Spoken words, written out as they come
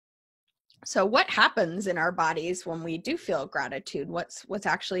So what happens in our bodies when we do feel gratitude? What's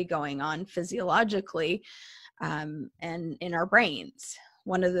actually going on physiologically and in our brains?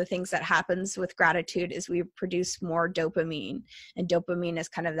 One of the things that happens with gratitude is we produce more dopamine, and dopamine is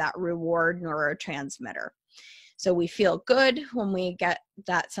kind of that reward neurotransmitter. So we feel good when we get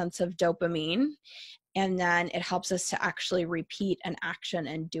that sense of dopamine, and then it helps us to actually repeat an action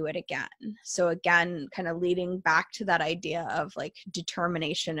and do it again. So again, kind of leading back to that idea of like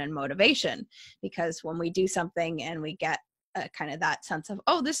determination and motivation, because when we do something and we get kind of that sense of,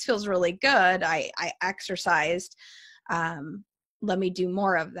 oh, this feels really good, I exercised, let me do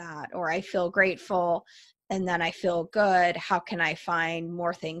more of that, or I feel grateful and then I feel good, how can I find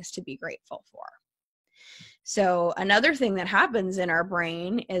more things to be grateful for? So another thing that happens in our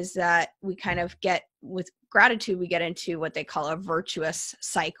brain is that we kind of get, with gratitude, we get into what they call a virtuous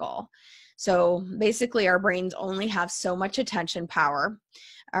cycle. So basically our brains only have so much attention power.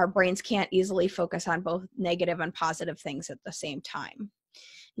 Our brains can't easily focus on both negative and positive things at the same time.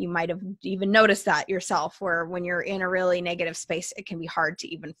 You might have even noticed that yourself, where when you're in a really negative space, it can be hard to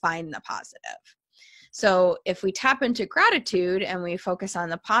even find the positive. So if we tap into gratitude and we focus on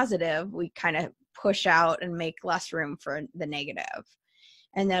the positive, we kind of push out and make less room for the negative.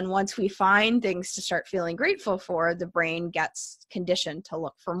 And then once we find things to start feeling grateful for, the brain gets conditioned to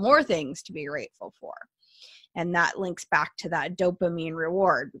look for more things to be grateful for. And that links back to that dopamine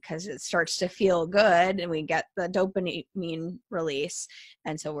reward, because it starts to feel good and we get the dopamine release.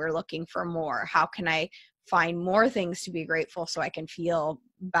 And so we're looking for more. How can I find more things to be grateful so I can feel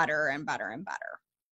better and better and better?